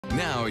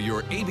Now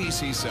your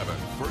ABC 7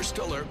 First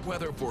Alert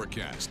Weather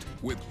Forecast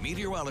with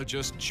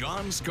meteorologist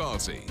John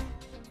Scalzi.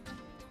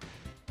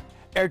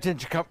 Air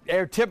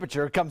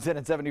temperature comes in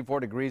at 74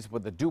 degrees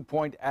with the dew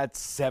point at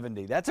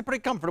 70. That's a pretty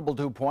comfortable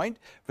dew point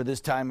for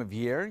this time of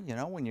year. You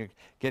know, when you're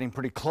getting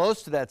pretty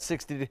close to that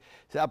 60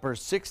 to upper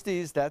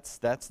 60s,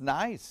 that's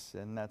nice,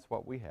 and that's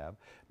what we have.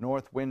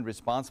 North wind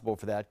responsible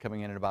for that,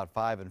 coming in at about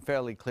 5, and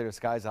fairly clear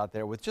skies out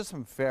there with just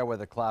some fair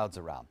weather clouds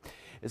around.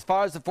 As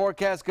far as the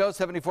forecast goes,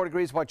 74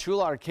 degrees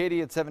Wauchula,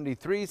 Arcadia at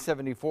 73,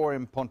 74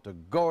 in Punta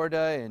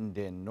Gorda and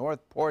in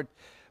Northport.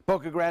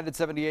 Boca Grande at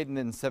 78 and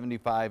then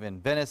 75 in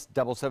Venice.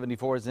 Double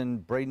 74s in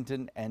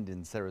Bradenton and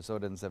in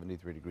Sarasota, and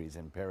 73 degrees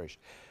in Parrish.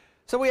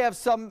 So we have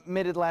some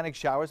mid-Atlantic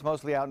showers,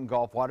 mostly out in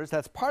Gulf waters.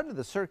 That's part of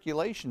the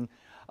circulation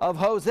of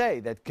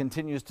Jose that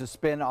continues to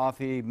spin off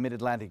the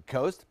mid-Atlantic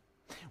coast.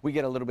 We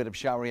get a little bit of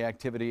showery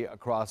activity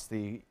across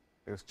the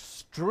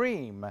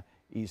extreme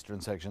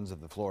eastern sections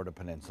of the Florida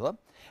Peninsula.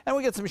 And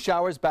we get some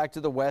showers back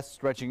to the west,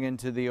 stretching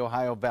into the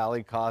Ohio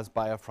Valley, caused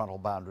by a frontal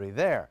boundary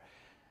there.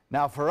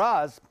 Now for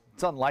us,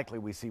 it's unlikely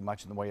we see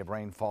much in the way of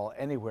rainfall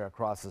anywhere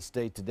across the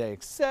state today,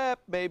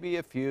 except maybe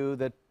a few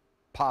that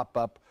pop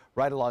up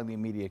right along the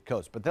immediate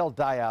coast. But they'll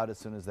die out as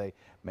soon as they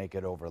make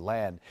it over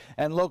land.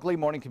 And locally,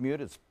 morning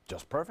commute is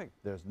just perfect.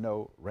 There's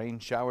no rain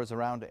showers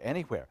around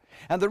anywhere.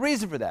 And the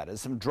reason for that is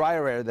some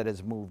drier air that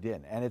has moved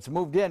in. And it's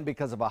moved in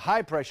because of a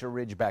high-pressure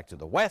ridge back to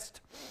the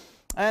west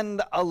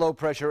and a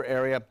low-pressure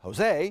area,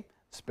 Jose,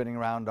 spinning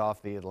around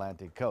off the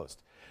Atlantic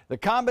coast. The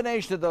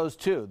combination of those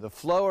two, the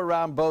flow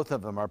around both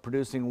of them, are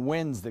producing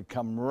winds that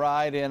come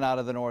right in out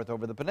of the north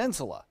over the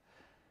peninsula.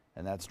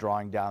 And that's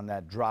drawing down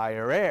that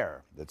drier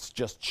air that's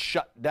just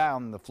shut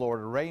down the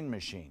Florida rain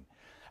machine.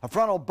 A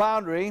frontal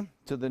boundary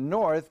to the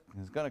north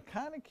is going to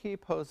kind of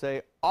keep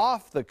Jose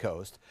off the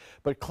coast,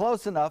 but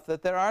close enough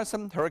that there are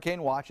some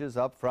hurricane watches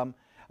up from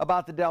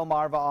about the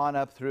Delmarva on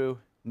up through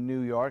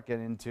New York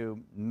and into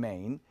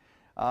Maine.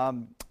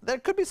 There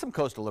could be some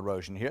coastal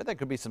erosion here. There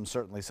could be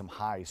certainly some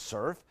high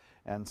surf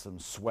and some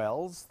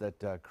swells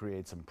that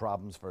create some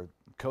problems for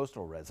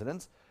coastal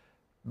residents.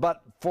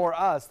 But for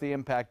us, the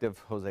impact of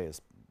Jose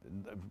is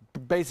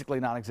basically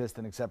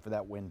non-existent except for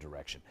that wind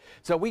direction.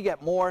 So we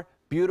get more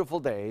beautiful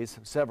days,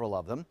 several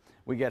of them.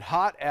 We get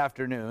hot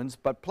afternoons,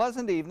 but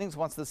pleasant evenings.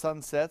 Once the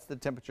sun sets, the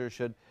temperature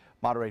should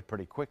moderate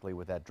pretty quickly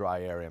with that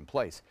dry air in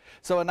place.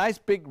 So a nice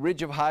big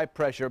ridge of high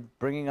pressure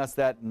bringing us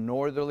that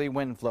northerly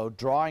wind flow,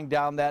 drawing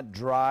down that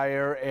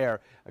drier air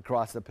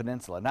across the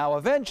peninsula. Now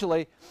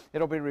eventually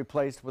it'll be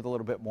replaced with a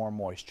little bit more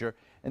moisture,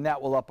 and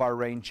that will up our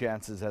rain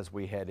chances as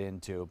we head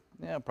into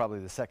probably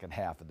the second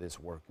half of this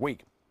work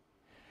week.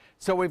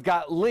 So we've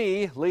got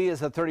Lee. Lee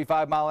is a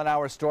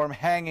 35-mile-an-hour storm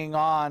hanging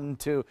on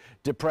to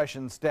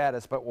depression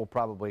status, but will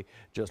probably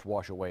just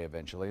wash away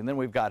eventually. And then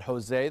we've got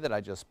Jose that I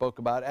just spoke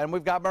about, and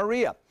we've got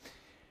Maria,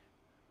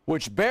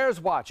 which bears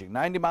watching.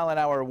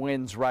 90-mile-an-hour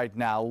winds right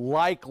now,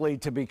 likely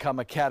to become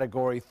a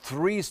Category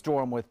 3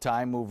 storm with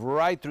time, move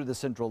right through the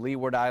central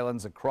Leeward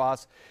Islands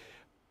across,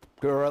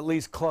 or at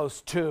least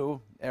close to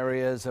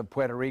areas of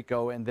Puerto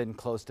Rico, and then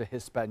close to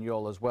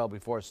Hispaniola as well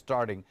before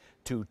starting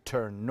to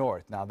turn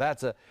north. Now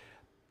that's a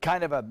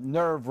kind of a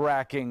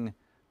nerve-wracking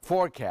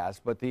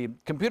forecast, but the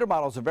computer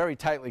models are very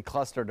tightly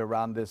clustered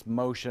around this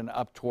motion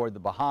up toward the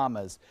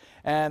Bahamas,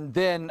 and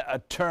then a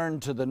turn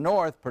to the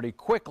north pretty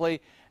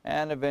quickly,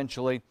 and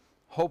eventually,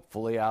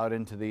 hopefully, out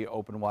into the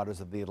open waters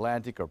of the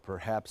Atlantic, or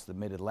perhaps the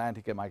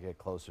mid-Atlantic. It might get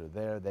closer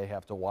there. They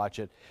have to watch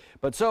it.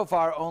 But so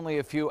far, only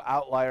a few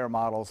outlier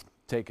models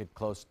take it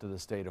close to the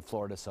state of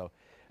Florida, so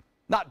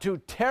not too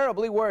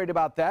terribly worried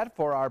about that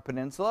for our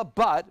peninsula,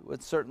 but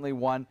it's certainly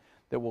one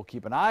that we'll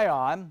keep an eye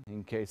on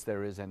in case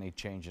there is any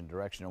change in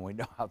direction. And we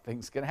know how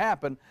things can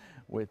happen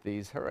with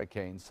these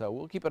hurricanes, so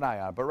we'll keep an eye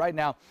on it. But right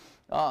now,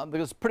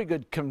 there's pretty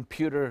good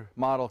computer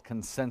model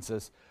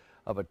consensus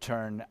of a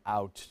turn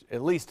out,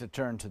 at least a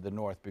turn to the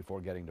north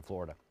before getting to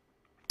Florida.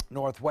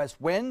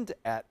 Northwest wind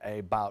at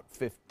about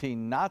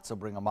 15 knots will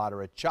bring a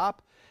moderate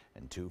chop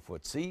and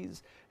 2-foot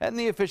seas. And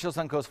the official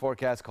Suncoast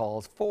forecast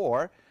calls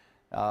for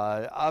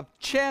a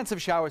chance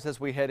of showers as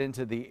we head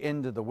into the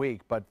end of the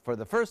week. But for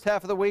the first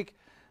half of the week,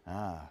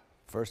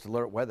 First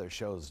Alert weather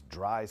shows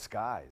dry skies.